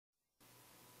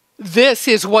This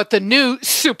is what the new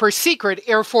super-secret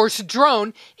Air Force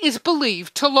drone is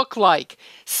believed to look like.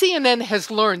 CNN has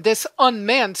learned this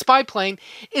unmanned spy plane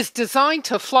is designed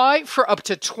to fly for up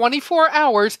to 24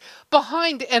 hours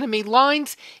behind enemy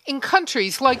lines in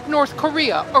countries like North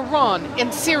Korea, Iran,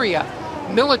 and Syria.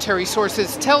 Military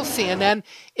sources tell CNN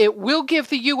it will give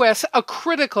the U.S. a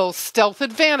critical stealth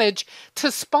advantage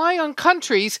to spy on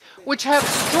countries which have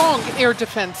strong air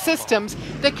defense systems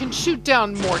that can shoot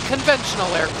down more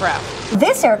conventional aircraft.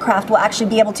 This aircraft will actually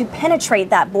be able to penetrate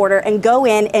that border and go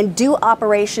in and do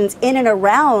operations in and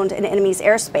around an enemy's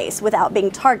airspace without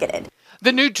being targeted.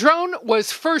 The new drone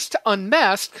was first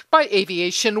unmasked by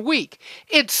Aviation Week.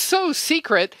 It's so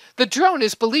secret, the drone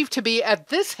is believed to be at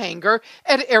this hangar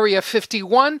at Area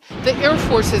 51, the Air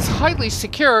Force's highly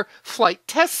secure flight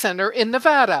test center in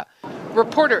Nevada.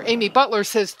 Reporter Amy Butler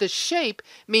says the shape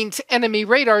means enemy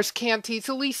radars can't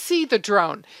easily see the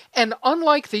drone. And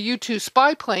unlike the U-2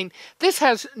 spy plane, this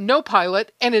has no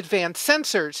pilot and advanced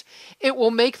sensors. It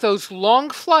will make those long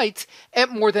flights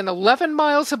at more than 11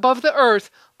 miles above the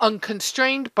Earth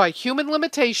unconstrained by human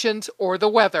limitations or the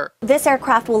weather. This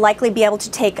aircraft will likely be able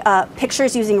to take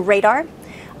pictures using radar.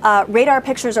 Radar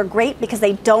pictures are great because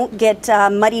they don't get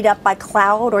muddied up by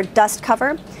cloud or dust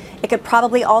cover. It could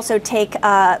probably also take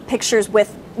pictures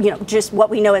with just what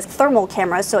we know as thermal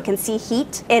cameras, so it can see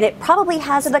heat. And it probably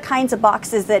has the kinds of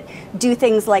boxes that do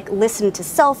things like listen to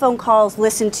cell phone calls,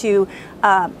 listen to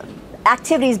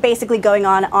activities basically going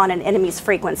on an enemy's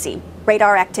frequency,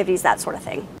 radar activities, that sort of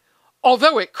thing.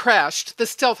 Although it crashed, the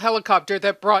stealth helicopter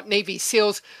that brought Navy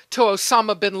SEALs to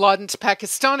Osama bin Laden's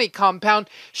Pakistani compound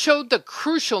showed the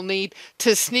crucial need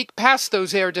to sneak past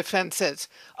those air defenses.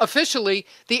 Officially,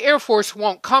 the Air Force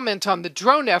won't comment on the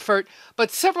drone effort,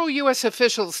 but several U.S.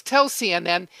 officials tell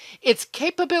CNN its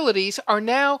capabilities are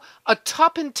now a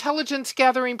top intelligence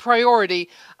gathering priority,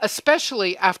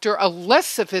 especially after a less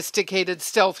sophisticated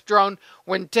stealth drone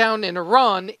went down in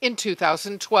Iran in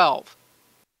 2012.